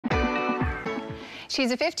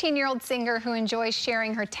She's a 15-year-old singer who enjoys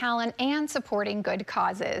sharing her talent and supporting good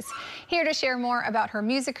causes. Here to share more about her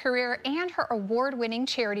music career and her award-winning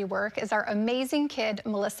charity work is our amazing kid,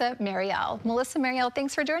 Melissa Marielle. Melissa Marielle,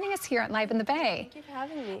 thanks for joining us here at Live in the Bay. Thank you for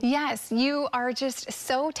having me. Yes, you are just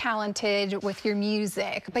so talented with your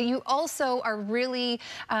music, but you also are really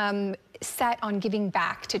set on giving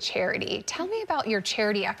back to charity. Tell me about your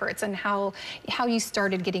charity efforts and how you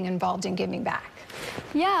started getting involved in giving back.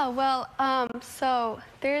 Yeah, well, so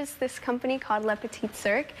there's this company called Petit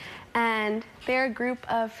Cirque, and they're a group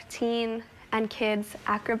of teen and kids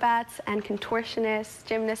acrobats and contortionists,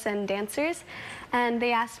 gymnasts, and dancers, and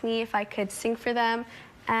they asked me if I could sing for them,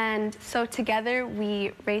 and so together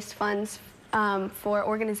we raised funds for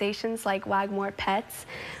organizations like Wagmore Pets,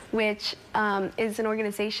 which is an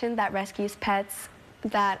organization that rescues pets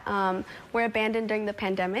that were abandoned during the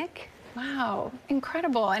pandemic. Wow,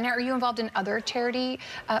 incredible. And are you involved in other charity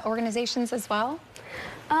organizations as well?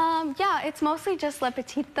 Yeah, it's mostly just Le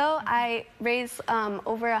Petit though. I raise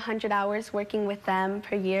over 100 hours working with them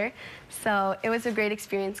per year, so it was a great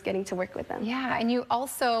experience getting to work with them. Yeah, and you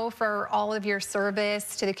also, for all of your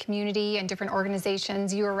service to the community and different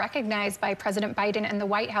organizations, you were recognized by President Biden and the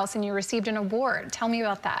White House, and you received an award. Tell me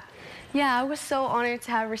about that. Yeah, I was so honored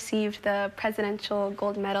to have received the Presidential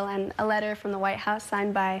Gold Medal and a letter from the White House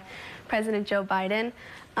signed by President Joe Biden.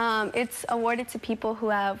 It's awarded to people who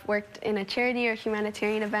have worked in a charity or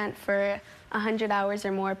humanitarian event for 100 hours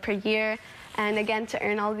or more per year. And again, to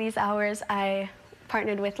earn all these hours, I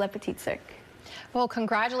partnered with Le Petit Cirque. Well,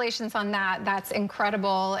 congratulations on that. That's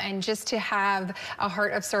incredible. And just to have a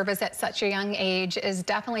heart of service at such a young age is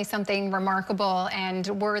definitely something remarkable and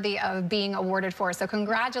worthy of being awarded for. So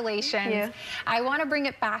congratulations. Thank you. I want to bring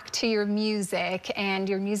it back to your music and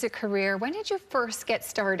your music career. When did you first get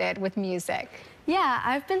started with music? Yeah,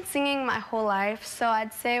 I've been singing my whole life. So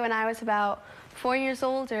I'd say when I was about 4 years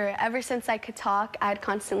old, or ever since I could talk, I'd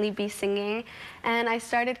constantly be singing. And I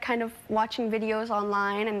started kind of watching videos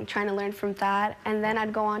online and trying to learn from that. And then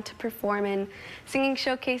I'd go on to perform in singing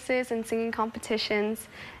showcases and singing competitions,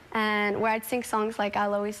 and where I'd sing songs like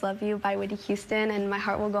I'll Always Love You by Whitney Houston and My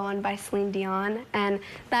Heart Will Go On by Celine Dion. And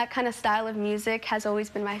that kind of style of music has always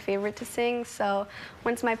been my favorite to sing. So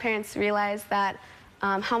once my parents realized that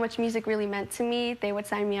how much music really meant to me, they would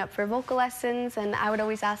sign me up for vocal lessons, and I would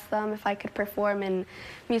always ask them if I could perform in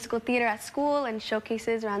musical theater at school and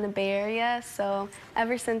showcases around the Bay Area. So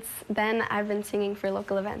ever since then, I've been singing for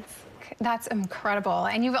local events. That's incredible.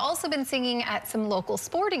 And you've also been singing at some local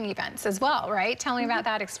sporting events as well, right? Tell me about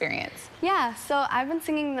that experience. Yeah, so I've been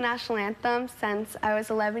singing the national anthem since I was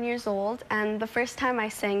 11 years old, and the first time I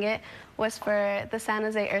sang it was for the San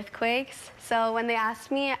Jose earthquakes. So when they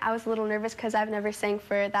asked me, I was a little nervous because I've never sang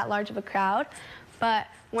for that large of a crowd. But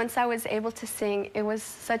once I was able to sing, it was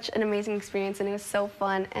such an amazing experience, and it was so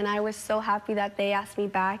fun, and I was so happy that they asked me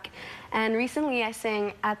back. And recently I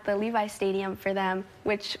sang at the Levi Stadium for them,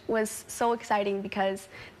 which was so exciting because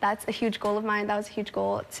that's a huge goal of mine. That was a huge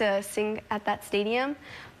goal, to sing at that stadium.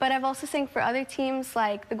 But I've also sang for other teams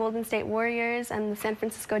like the Golden State Warriors and the San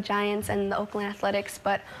Francisco Giants and the Oakland Athletics.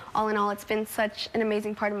 But all in all, it's been such an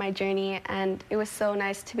amazing part of my journey, and it was so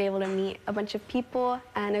nice to be able to meet a bunch of people,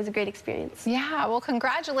 and it was a great experience. Yeah, well,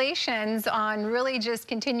 congratulations on really just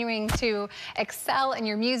continuing to excel in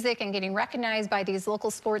your music and getting recognized by these local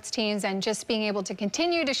sports teams and just being able to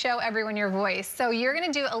continue to show everyone your voice. So you're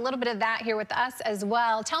going to do a little bit of that here with us as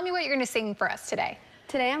well. Tell me what you're going to sing for us today.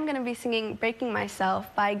 Today I'm going to be singing Breaking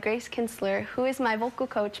Myself by Grace Kinsler, who is my vocal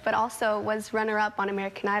coach, but also was runner-up on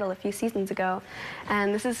American Idol a few seasons ago.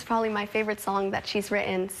 And this is probably my favorite song that she's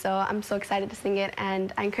written, so I'm so excited to sing it,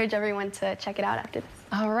 and I encourage everyone to check it out after this.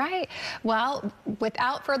 All right. Well,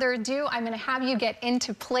 without further ado, I'm going to have you get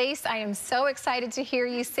into place. I am so excited to hear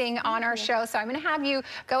you sing on our show, so I'm going to have you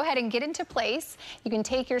go ahead and get into place. You can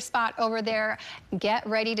take your spot over there, get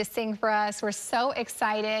ready to sing for us. We're so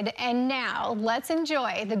excited. And now let's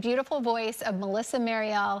enjoy the beautiful voice of Melissa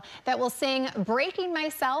Marielle that will sing Breaking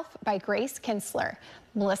Myself by Grace Kinsler.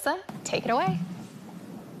 Melissa, take it away.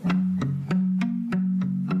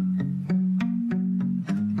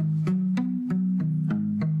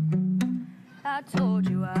 I told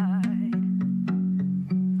you I'd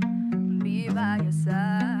be by your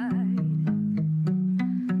side,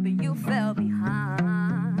 but you fell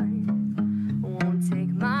behind, won't take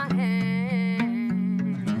my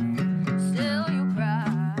hand. Still you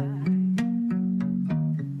cry,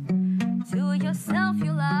 to yourself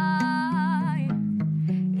you lie.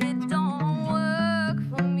 It don't work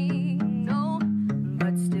for me, no,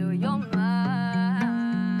 but still you're mine.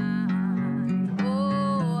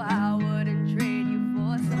 Oh, I wouldn't trade you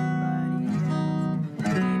for somebody else,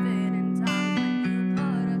 even in times when you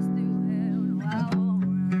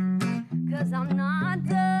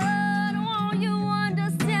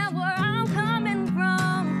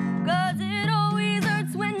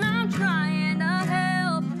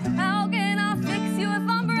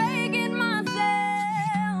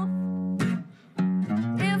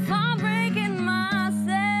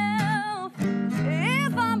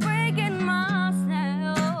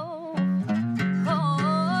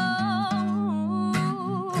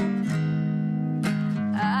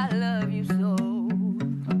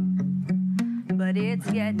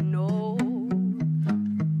it's getting old.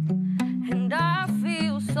 And I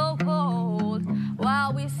feel so cold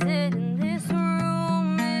while we sit in this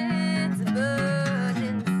room. It's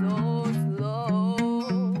burning so slow.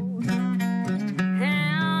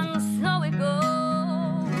 And so it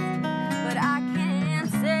goes. But I can't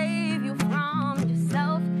save you from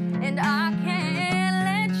yourself. And I can't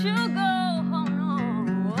let you go. Oh no.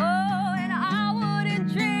 And I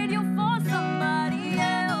wouldn't trade you for somebody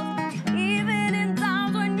else. Even in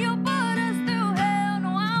times when you put us through hell. No,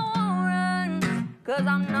 I won't run. 'Cause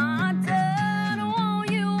I'm not done. Won't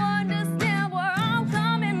you understand where I'm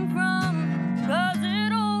coming from? 'Cause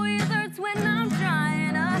it always hurts when I'm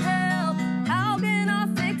trying to help. How can I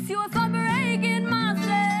fix you if I'm breaking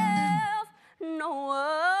myself? No.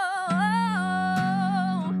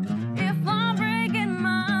 If I'm breaking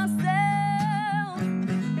myself.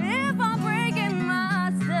 If I'm breaking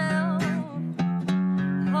myself.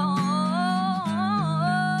 Oh.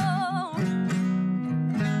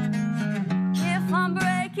 If I'm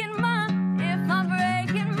breaking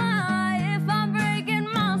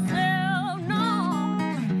myself, no.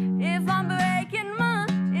 If I'm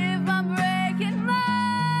breaking mine,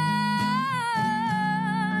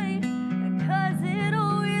 'cause it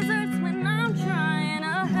always hurts when I'm trying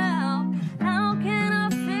to help. How can I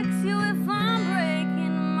fix you if I'm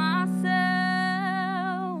breaking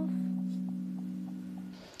myself?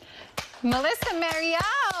 Melissa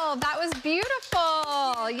Marielle, that was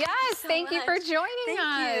beautiful. Yes, so thank you for much. joining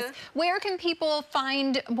us. you. Where can people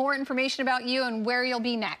find more information about you and where you'll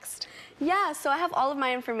be next? Yeah, so I have all of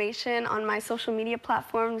my information on my social media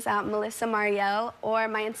platforms at Melissa Marielle or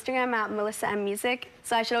my Instagram at Melissa A-MAY-Zing.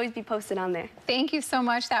 So I should always be posted on there. Thank you so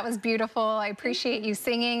much. That was beautiful. I appreciate you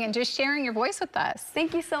singing and just sharing your voice with us.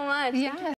 Thank you so much. Yes.